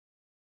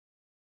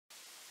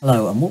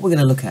Hello, and what we're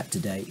going to look at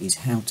today is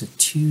how to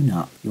tune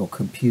up your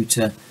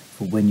computer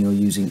for when you're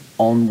using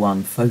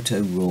On1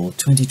 PhotoRAW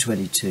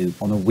 2022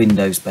 on a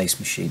Windows-based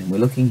machine. And we're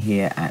looking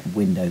here at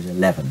Windows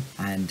 11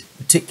 and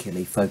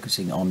particularly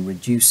focusing on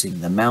reducing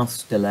the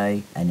mouse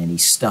delay and any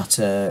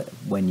stutter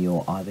when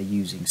you're either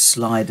using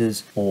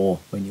sliders or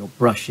when you're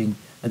brushing.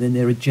 And then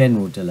there are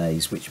general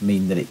delays which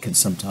mean that it can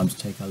sometimes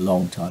take a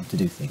long time to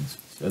do things.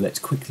 So let's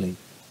quickly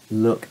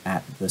look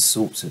at the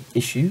sorts of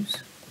issues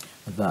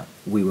that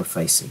we were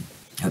facing.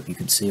 I hope you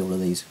can see all of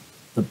these.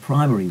 The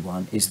primary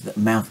one is that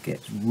mouse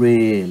gets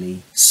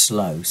really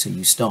slow, so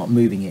you start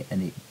moving it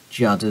and it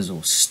judders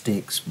or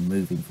sticks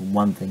moving from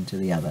one thing to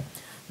the other.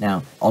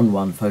 Now,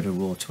 On1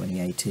 PhotoRAW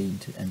 2018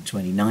 and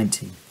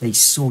 2019, they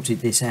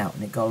sorted this out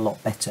and it got a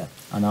lot better.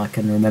 And I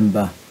can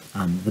remember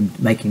them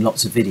making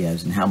lots of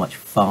videos and how much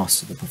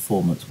faster the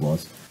performance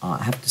was. I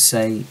have to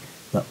say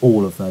that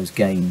all of those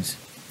gains,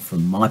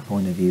 from my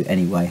point of view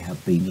anyway,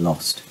 have been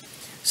lost.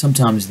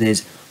 Sometimes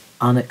there's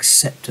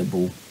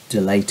unacceptable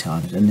delay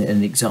times, and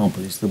an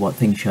example is the one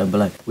thing shown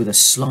below. With a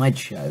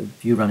slideshow,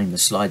 if you're running the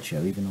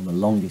slideshow even on the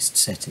longest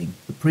setting,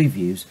 the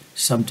previews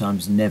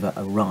sometimes never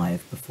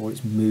arrive before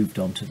it's moved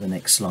on to the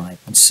next slide.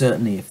 And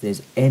certainly if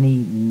there's any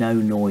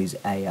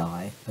NoNoise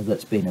AI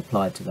that's been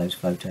applied to those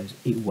photos,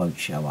 it won't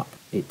show up.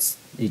 It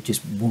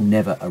just will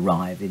never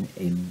arrive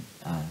in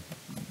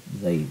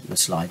the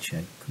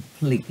slideshow.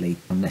 Completely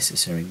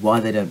unnecessary. Why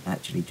they don't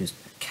actually just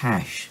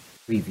cache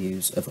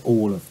previews of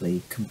all of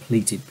the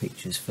completed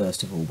pictures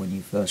first of all when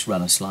you first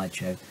run a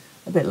slideshow,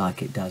 a bit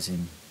like it does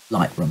in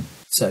Lightroom.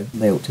 So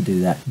they ought to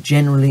do that.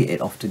 Generally it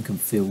often can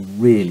feel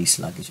really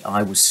sluggish.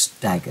 I was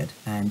staggered,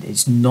 and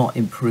it's not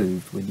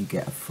improved when you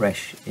get a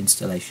fresh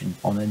installation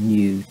on a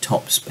new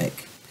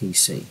top-spec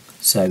PC.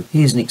 So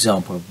here's an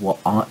example of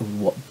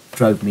what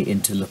drove me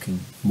into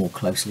looking more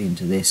closely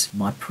into this.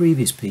 My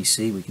previous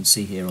PC, we can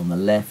see here on the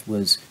left,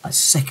 was a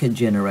second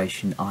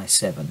generation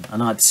i7,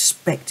 and I'd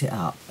spec'd it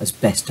up as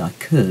best I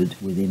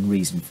could within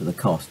reason for the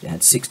cost. It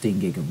had 16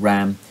 gig of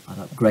RAM. I'd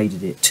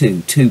upgraded it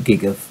to 2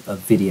 gig of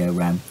video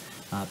RAM,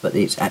 but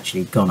it's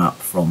actually gone up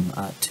from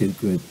 2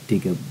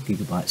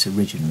 gigabytes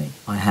originally.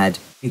 I had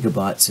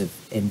gigabytes of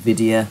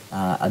NVIDIA,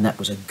 and that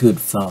was a good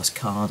fast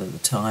card at the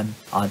time.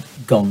 I'd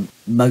gone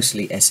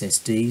mostly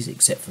SSDs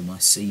except for my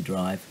C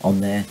drive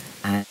on there,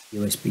 and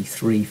USB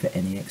 3 for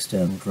any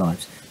external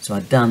drives. So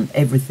I'd done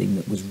everything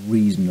that was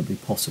reasonably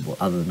possible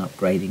other than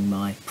upgrading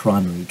my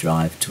primary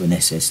drive to an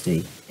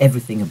SSD.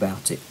 Everything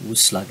about it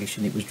was sluggish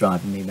and it was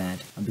driving me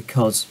mad. And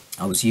because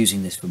I was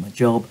using this for my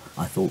job,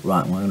 I thought,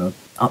 right, well, I'm going to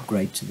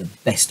upgrade to the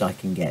best I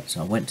can get.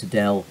 So I went to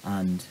Dell,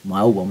 and my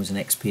old one was an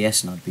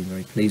XPS and I'd been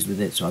very pleased with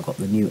it. So I got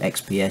the new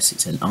XPS.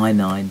 It's an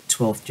i9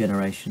 12th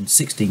generation,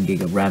 16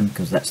 gig of RAM,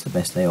 because that's the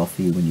best they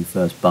offer you when you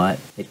first buy it.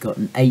 It got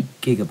an 8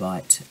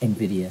 gigabyte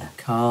NVIDIA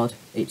card.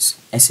 It's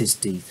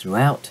SSD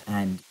throughout,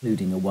 and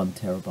including a 1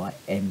 terabyte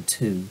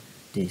M2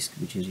 disk,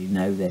 which, as you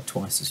know, they're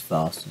twice as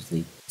fast as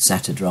the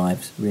SATA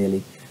drives,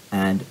 really,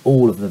 and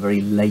all of the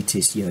very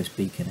latest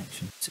USB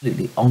connection.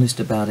 Absolutely honest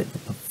about it, the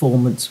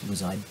performance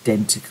was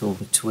identical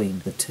between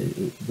the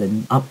two. The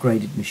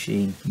upgraded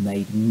machine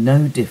made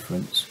no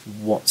difference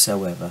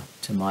whatsoever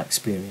to my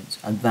experience,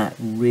 and that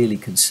really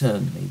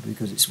concerned me,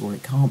 because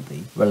it can't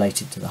be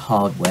related to the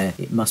hardware,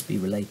 it must be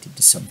related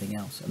to something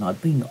else. And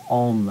I'd been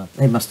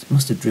they must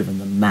have driven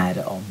them mad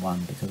at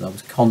On1, because I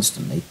was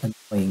constantly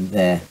annoying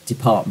their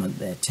department,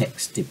 their tech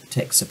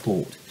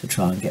support, to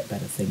try and get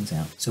better things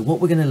out. So what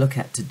we're going to look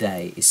at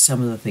today is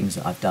some of the things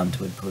that I've done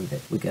to improve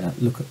it. We're going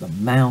to look at the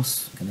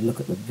mouse, we're going to look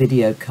at the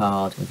video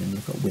card, we're going to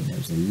look at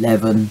Windows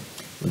 11,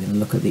 we're going to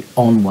look at the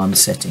On1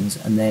 settings,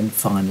 and then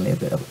finally a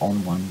bit of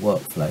On1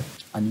 workflow.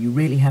 And you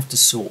really have to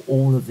sort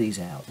all of these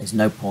out. There's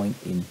no point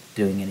in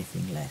doing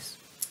anything less.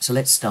 So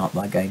let's start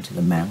by going to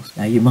the mouse.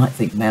 Now you might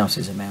think mouse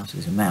is a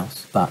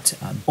mouse, but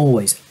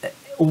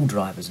all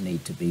drivers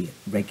need to be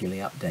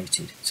regularly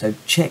updated. So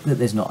check that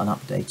there's not an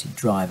updated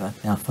driver.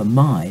 Now for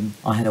mine,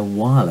 I had a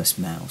wireless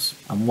mouse,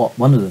 and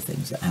one of the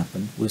things that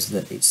happened was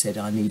that it said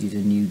I needed a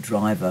new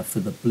driver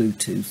for the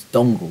Bluetooth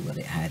dongle that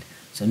it had.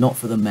 So not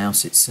for the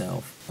mouse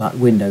itself, but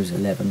Windows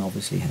 11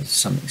 obviously has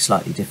something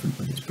slightly different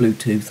with its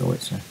Bluetooth, or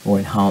it's more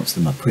enhanced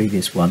than my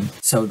previous one.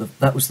 So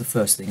that was the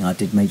first thing I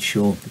did, made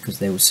sure, because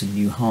there was some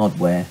new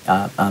hardware,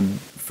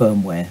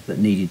 firmware that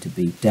needed to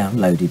be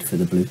downloaded for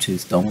the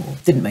Bluetooth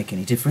dongle. Didn't make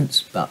any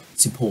difference, but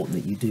it's important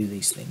that you do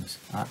these things.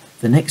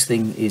 The next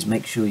thing is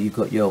make sure you've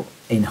got your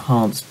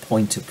enhanced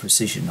pointer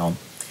precision on.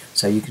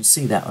 So you can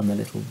see that on the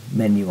little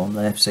menu on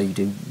the left. So you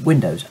do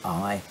Windows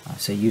I,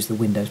 so use the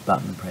Windows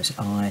button and press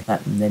I,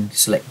 and then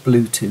select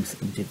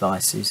Bluetooth and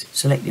devices,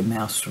 select your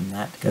mouse from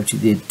that, go to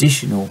the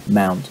additional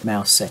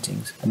mouse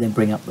settings, and then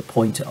bring up the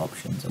pointer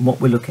options. And what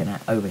we're looking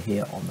at over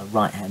here on the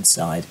right hand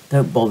side,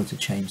 don't bother to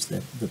change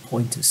the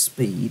pointer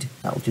speed,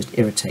 that will just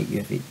irritate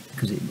you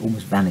because it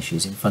almost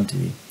vanishes in front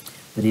of you.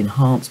 But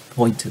enhanced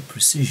pointer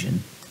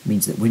precision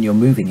means that when you're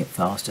moving it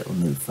fast, it will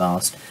move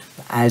fast,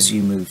 but as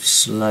you move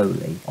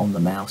slowly on the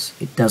mouse,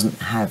 it doesn't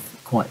have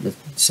quite the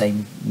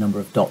same number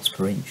of dots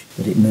per inch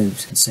that it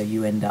moves, and so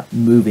you end up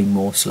moving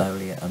more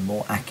slowly and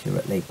more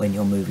accurately when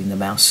you're moving the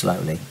mouse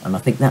slowly. And I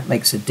think that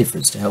makes a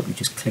difference to help you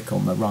just click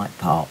on the right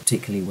part,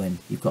 particularly when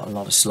you've got a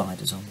lot of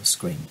sliders on the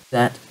screen.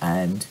 That,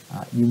 and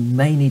you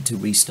may need to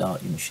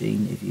restart your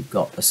machine if you've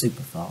got a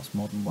super fast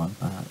modern one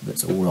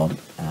that's all on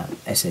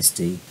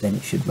SSD, then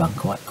it should run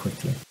quite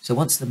quickly. So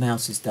once the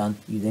mouse is done,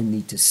 you then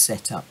need to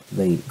set up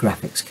the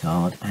graphics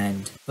card,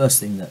 and first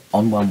thing that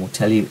On1 will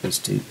tell you is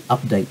to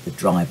update the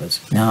drivers.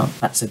 Now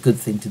that's a good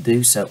thing to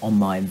do. So on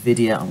my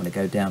NVIDIA, I'm going to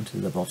go down to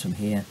the bottom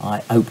here,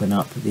 I open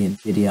up the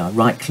NVIDIA, I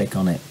right click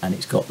on it, and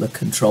it's got the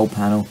control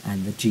panel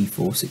and the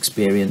GeForce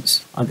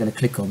Experience. I'm going to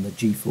click on the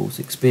GeForce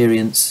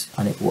Experience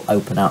and it will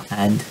open up,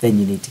 and then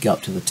you need to go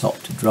up to the top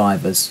to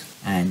drivers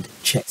and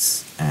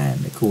checks,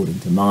 and according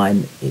to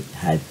mine it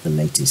had the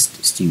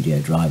latest studio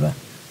driver,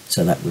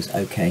 so that was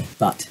okay.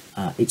 But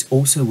it's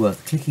also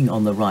worth clicking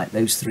on the right,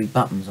 those three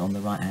buttons on the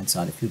right hand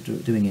side. If you're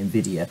doing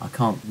NVIDIA, I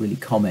can't really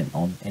comment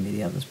on any of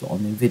the others, but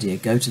on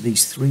NVIDIA, go to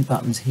these three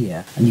buttons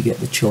here and you get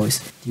the choice.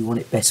 Do you want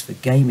it best for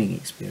gaming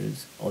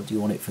experience or do you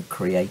want it for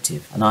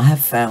creative? And I have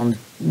found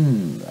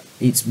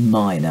it's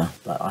minor,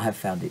 but I have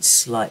found it's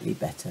slightly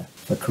better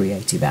for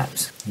creative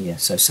apps here.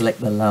 So select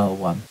the lower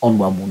one.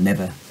 On1 will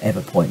never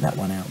ever point that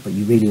one out, but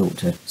you really ought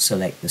to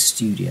select the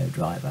studio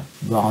driver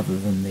rather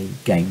than the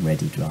game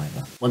ready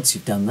driver. Once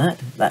you've done that,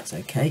 that's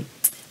okay.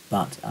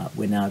 But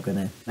we're now going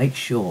to make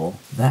sure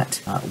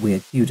that we're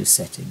computer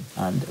settings,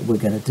 and we're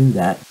going to do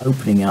that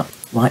opening up,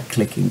 right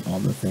clicking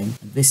on the thing,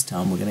 and this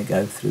time we're going to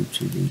go through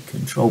to the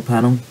control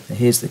panel. So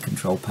here's the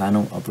control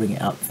panel. I'll bring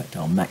it up, in fact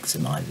I'll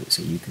maximize it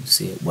so you can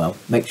see it well.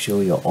 Make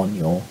sure you're on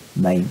your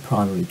main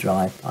primary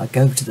drive. I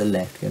go to the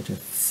left, go to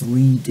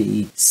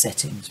 3D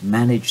settings,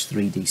 manage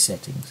 3D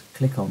settings,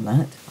 click on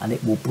that and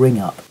it will bring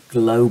up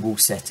global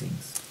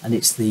settings, and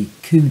it's the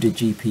CUDA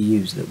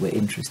GPUs that we're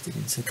interested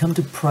in. So come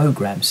to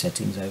program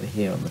settings over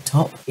here on the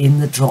top. In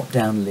the drop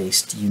down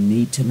list you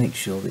need to make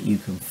sure that you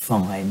can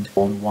find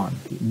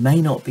On1. It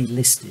may not be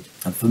listed,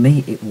 and for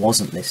me it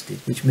wasn't listed,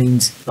 which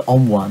means that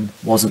On1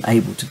 wasn't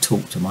able to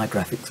talk to my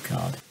graphics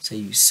card. So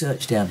you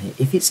search down here.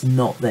 If it's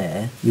not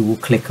there, you will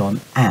click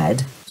on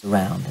add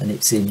around, and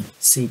it's in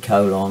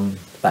C:/program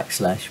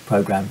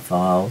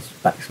files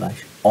 /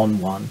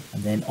 On1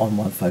 and then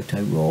On1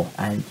 PhotoRAW,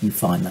 and you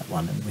find that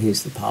one, and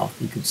here's the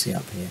path you can see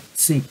up here.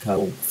 C:/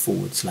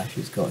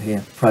 it's got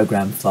here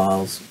program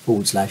files /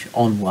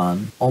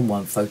 On1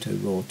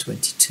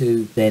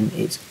 PhotoRAW2022, then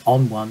it's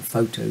On1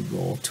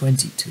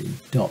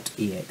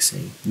 PhotoRAW2022.exe.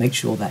 Make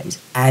sure that is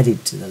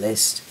added to the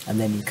list, and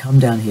then you come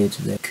down here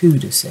to the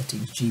CUDA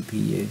settings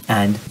GPU,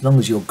 and as long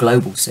as your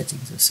global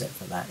settings are set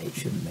for that, it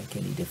shouldn't make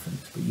any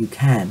difference, but you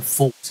can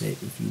force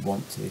it if you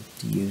want to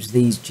use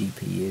these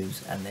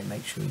GPUs, and then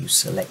make sure you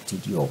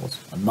selected yours,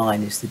 and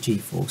mine is the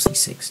GeForce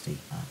E60.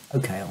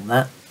 Okay on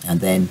that, and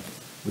then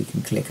we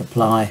can click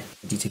apply,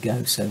 ready to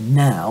go. So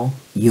now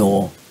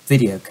your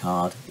video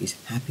card is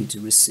happy to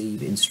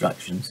receive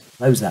instructions.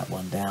 Close that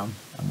one down,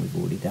 and we've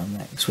already done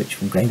that. Switch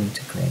from gaming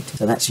to creative.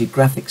 So that's your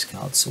graphics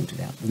card sorted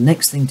out. The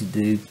next thing to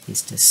do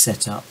is to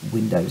set up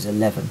Windows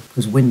 11,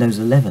 because Windows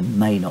 11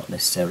 may not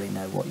necessarily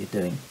know what you're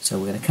doing. So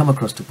we're going to come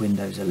across to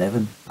Windows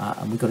 11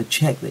 and we've got to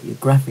check that your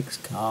graphics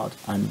card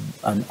and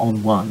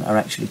On1 are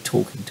actually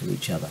talking to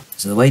each other.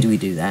 So the way we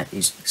do that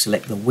is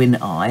select the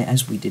WinI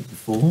as we did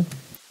before.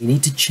 You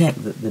need to check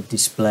that the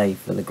display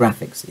for the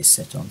graphics is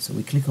set on. So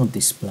we click on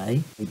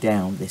display,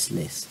 down this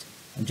list,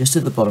 and just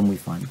at the bottom we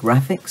find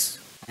graphics,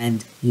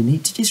 and you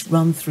need to just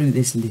run through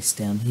this list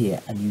down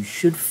here and you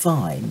should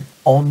find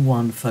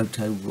On1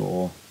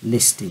 PhotoRAW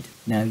listed.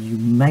 Now you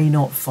may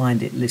not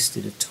find it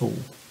listed at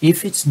all.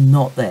 If it's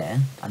not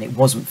there, and it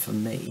wasn't for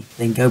me,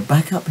 then go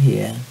back up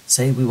here,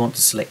 say we want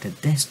to select a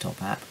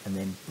desktop app and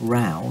then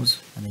browse,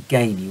 and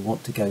again you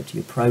want to go to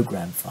your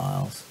program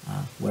files,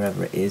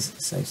 wherever it is,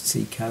 so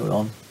C:/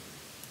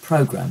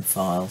 program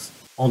files,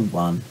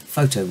 On1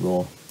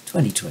 PhotoRAW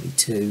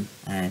 2022,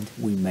 and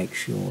we make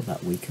sure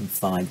that we can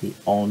find the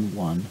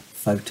On1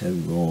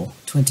 PhotoRAW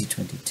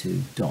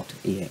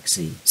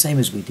 2022.exe, same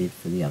as we did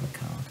for the other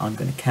card. I'm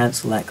going to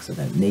cancel that because I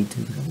don't need to,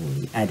 because I've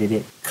already added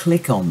it.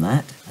 Click on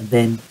that and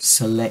then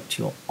select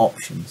your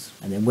options,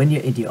 and then when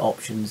you're in your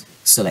options,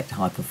 select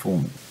high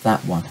performance.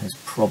 That one has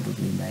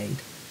probably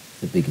made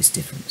the biggest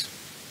difference.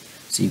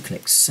 So you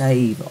click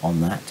save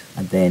on that,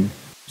 and then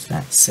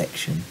that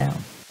section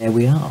down. There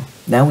we are.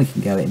 Now we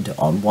can go into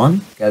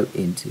On1, go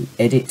into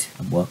edit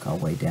and work our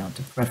way down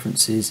to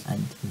preferences,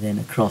 and then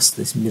across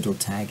this middle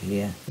tag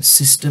here, the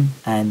system,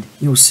 and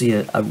you'll see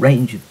a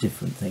range of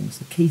different things.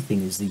 The key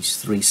thing is these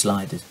three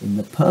sliders. In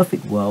the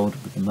perfect world,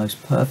 with the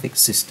most perfect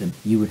system,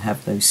 you would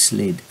have those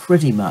slid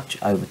pretty much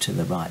over to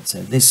the right.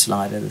 So this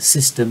slider, the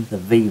system, the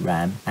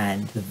VRAM,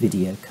 and the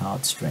video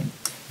card strength.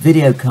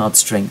 Video card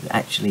strength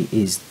actually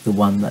is the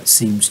one that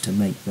seems to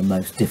make the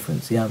most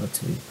difference. The other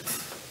two,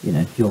 you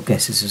know, your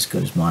guess is as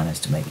good as mine as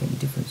to make any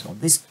difference. On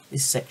this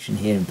section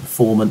here in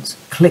performance,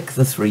 click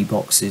the 3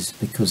 boxes,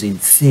 because in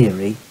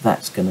theory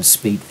that's going to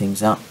speed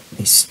things up.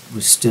 It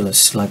was still as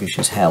sluggish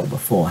as hell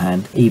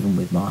beforehand, even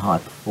with my high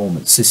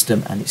performance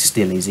system, and it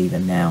still is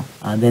even now.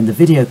 And then the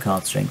video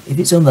card strength, if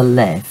it's on the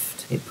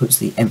left, it puts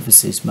the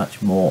emphasis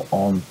much more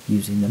on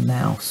using the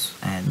mouse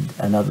and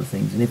other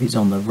things, and if it's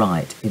on the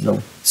right,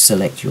 it'll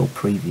select your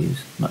previews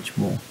much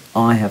more.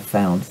 I have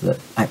found that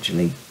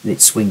actually it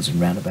swings and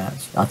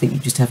roundabouts. I think you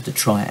just have to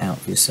try it out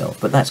for yourself,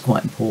 but that's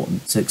quite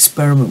important. So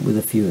experiment with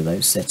a few of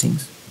those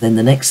settings. Then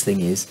the next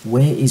thing is,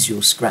 where is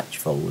your scratch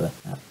folder?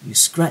 Your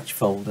scratch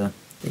folder,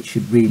 it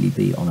should really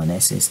be on an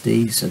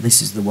SSD. So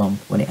this is the one,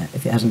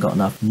 if it hasn't got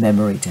enough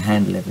memory to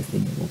handle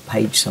everything, it will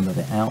page some of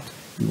it out.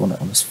 You want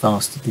it on as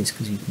fast a disk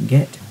as you can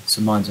get.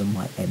 So mine's on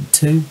my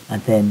M2,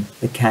 and then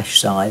the cache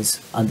size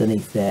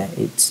underneath there,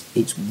 it's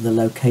the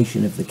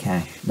location of the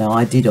cache. Now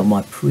I did on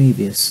my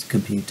previous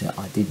computer,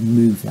 I did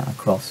move that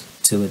across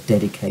to a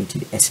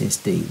dedicated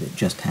SSD that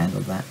just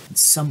handled that, and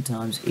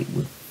sometimes it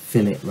would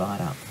fill it right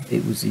up.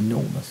 It was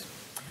enormous.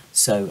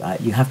 So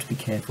you have to be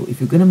careful. If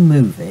you're going to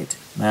move it,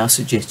 may I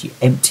suggest you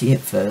empty it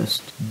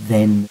first,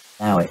 then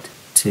allow it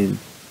to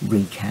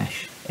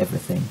recache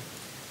everything.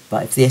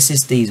 But if the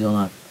SSD is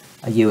on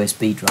a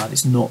USB drive,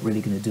 it's not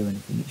really going to do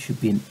anything. It should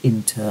be an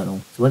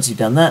internal. So once you've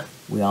done that,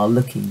 we are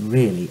looking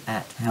really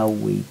at how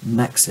we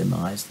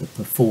maximize the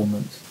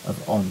performance of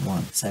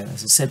On1. So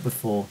as I said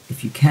before,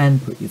 if you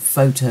can, put your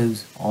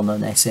photos on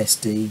an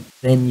SSD,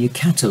 then your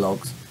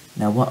catalogs.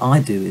 Now what I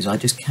do is I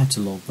just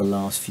catalogue the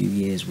last few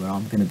years where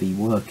I'm going to be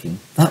working.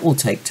 That will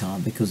take time,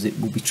 because it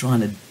will be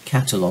trying to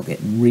catalogue it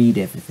and read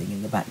everything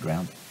in the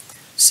background.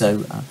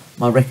 So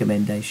my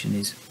recommendation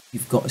is,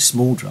 you've got a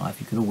small drive,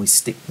 you can always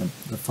stick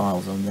the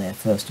files on there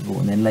first of all,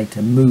 and then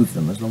later move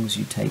them, as long as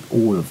you take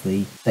all of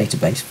the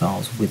database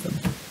files with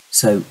them.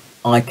 So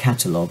I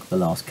catalogue the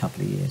last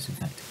couple of years. In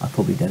fact, I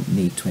probably don't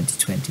need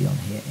 2020 on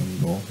here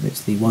anymore.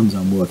 It's the ones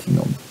I'm working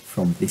on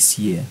from this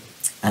year.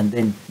 And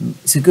then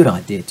it's a good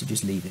idea to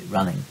just leave it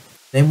running.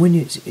 Then when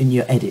you're in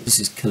your edit, this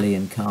is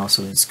Killeen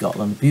Castle in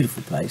Scotland, a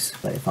beautiful place.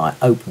 But if I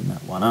open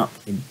that one up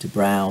into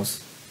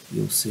Browse,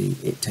 you'll see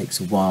it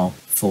takes a while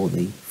for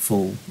the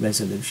full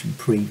resolution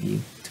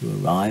preview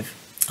to arrive.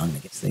 I'm going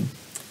to get this thing,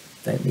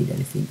 don't need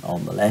anything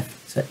on the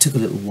left, so it took a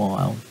little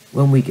while.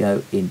 When we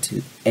go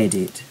into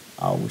edit,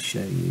 I will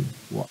show you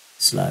what's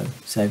slow.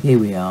 So here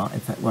we are.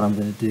 In fact, what I'm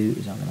going to do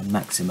is I'm going to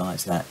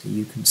maximize that so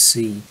you can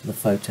see the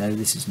photo.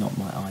 This is not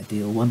my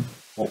ideal one.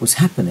 What was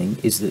happening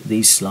is that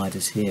these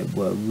sliders here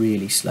were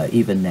really slow.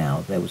 Even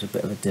now, there was a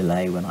bit of a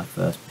delay when I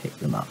first picked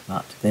them up,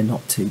 but they're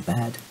not too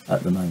bad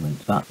at the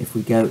moment. But if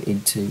we go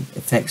into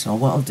effects, now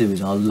what I'll do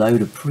is I'll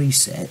load a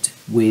preset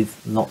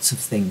with lots of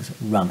things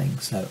running.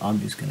 So I'm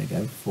just going to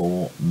go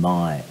for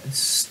my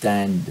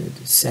standard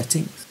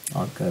settings.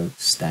 I'll go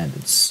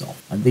standard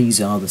soft. And these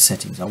are the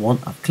settings I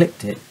want. I've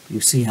clicked it. You'll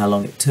see how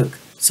long it took.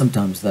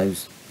 Sometimes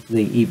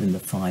even the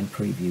fine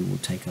preview will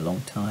take a long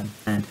time.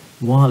 And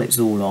while it's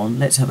all on,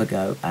 let's have a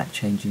go at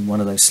changing one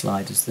of those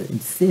sliders that in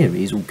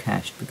theory is all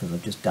cached because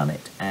I've just done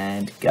it,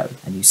 and go.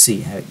 And you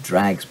see how it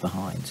drags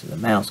behind. So the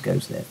mouse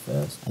goes there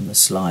first and the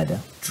slider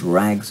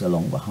drags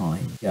along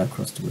behind. Go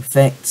across to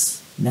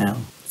effects. Now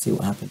see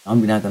what happens.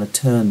 I'm now going to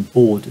turn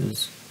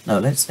borders. No,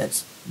 let's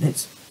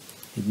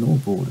ignore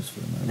borders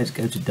for a moment. Let's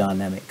go to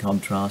dynamic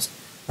contrast.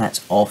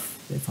 That's off.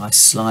 If I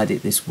slide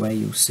it this way,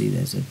 you'll see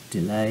there's a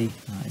delay.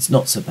 It's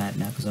not so bad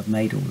now because I've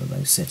made all of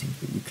those settings,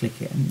 but you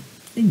click it and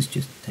things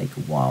just take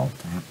a while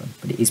to happen,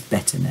 but it is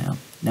better now.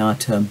 Now I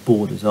turn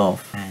borders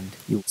off and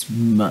it's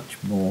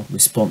much more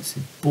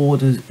responsive.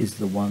 Borders is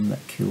the one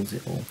that kills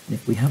it all. And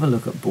if we have a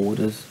look at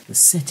borders, the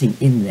setting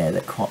in there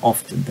that quite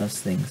often does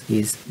things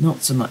is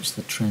not so much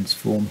the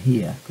transform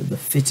here, but the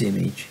fit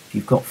image. If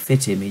you've got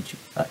fit image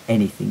at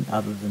anything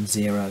other than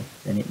 0,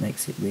 then it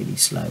makes it really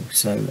slow.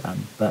 So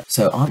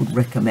I would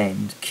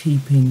recommend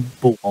keeping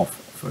border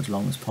off for as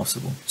long as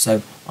possible.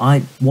 So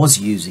I was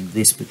using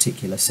this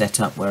particular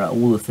setup where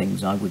all the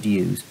things I would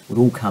use would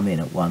all come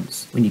in at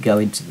once. When you go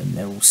into them,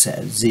 they're all set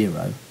at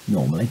 0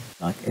 normally.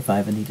 Like if I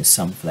ever need a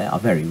sun flare, I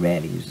very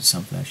rarely use a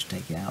sun flare, I should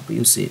take it out, but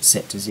you'll see it's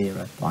set to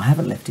 0. But I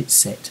haven't left it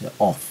set to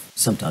off.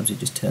 Sometimes it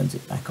just turns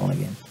it back on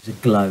again. There's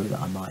a glow that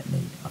I might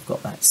need. I've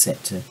got that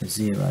set to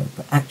 0,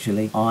 but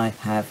actually I'm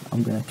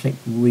going to click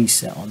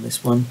reset on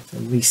this one, so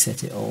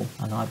reset it all,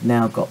 and I've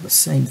now got the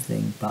same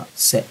thing, but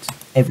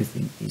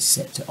everything is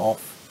set to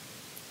off.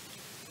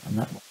 And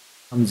that one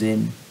comes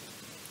in.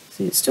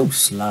 See, it's still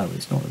slow,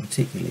 it's not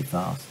particularly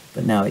fast,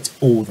 but now it's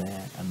all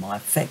there and my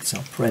effects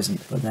are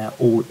present, but they're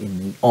all in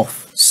the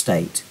off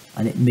state,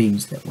 and it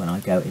means that when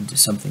I go into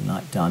something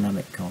like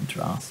dynamic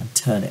contrast and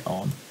turn it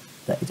on,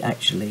 that it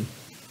actually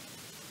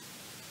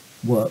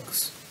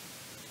works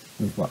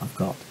with what I've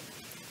got.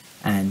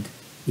 And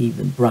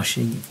even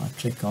brushing, if I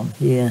click on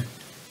here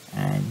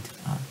and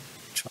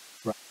try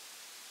to brush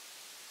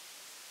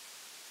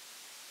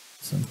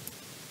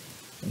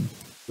something,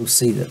 you'll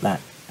see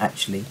that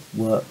actually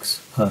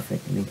works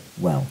perfectly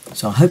well.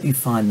 So I hope you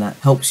find that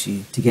helps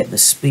you to get the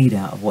speed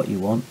out of what you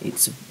want.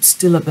 It's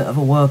still a bit of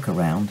a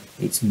workaround.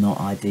 It's not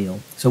ideal.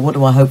 So what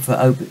do I hope for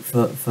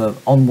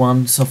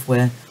On1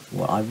 software?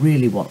 What I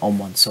really want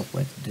On1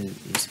 software to do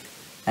is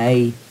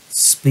A,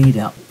 speed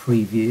up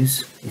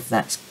previews if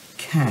that's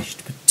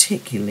cached,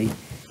 particularly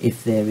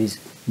if there is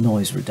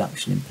noise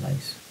reduction in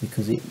place,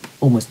 because it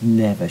almost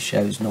never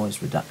shows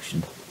noise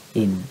reduction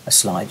in a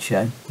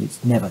slideshow.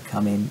 It's never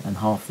come in, and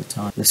half the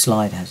time the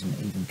slide hasn't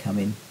even come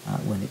in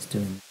when it's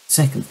doing it.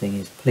 Second thing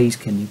is, please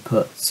can you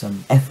put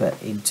some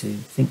effort into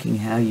thinking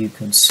how you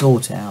can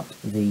sort out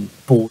the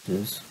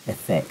borders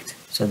effect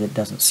so that it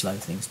doesn't slow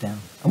things down.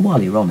 And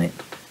while you're on it,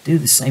 do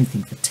the same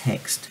thing for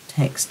text.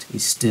 Text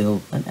is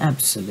still an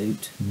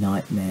absolute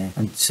nightmare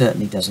and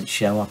certainly doesn't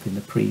show up in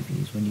the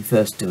previews. When you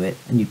first do it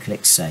and you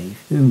click save,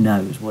 who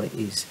knows what it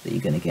is that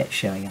you're going to get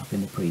showing up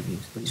in the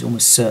previews, but it's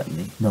almost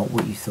certainly not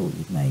what you thought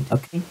you'd made.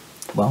 Okay,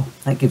 well,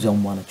 that gives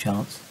On1 a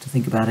chance to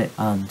think about it,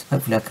 and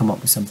hopefully I'll come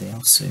up with something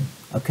else soon.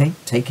 Okay,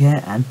 take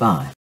care and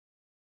bye.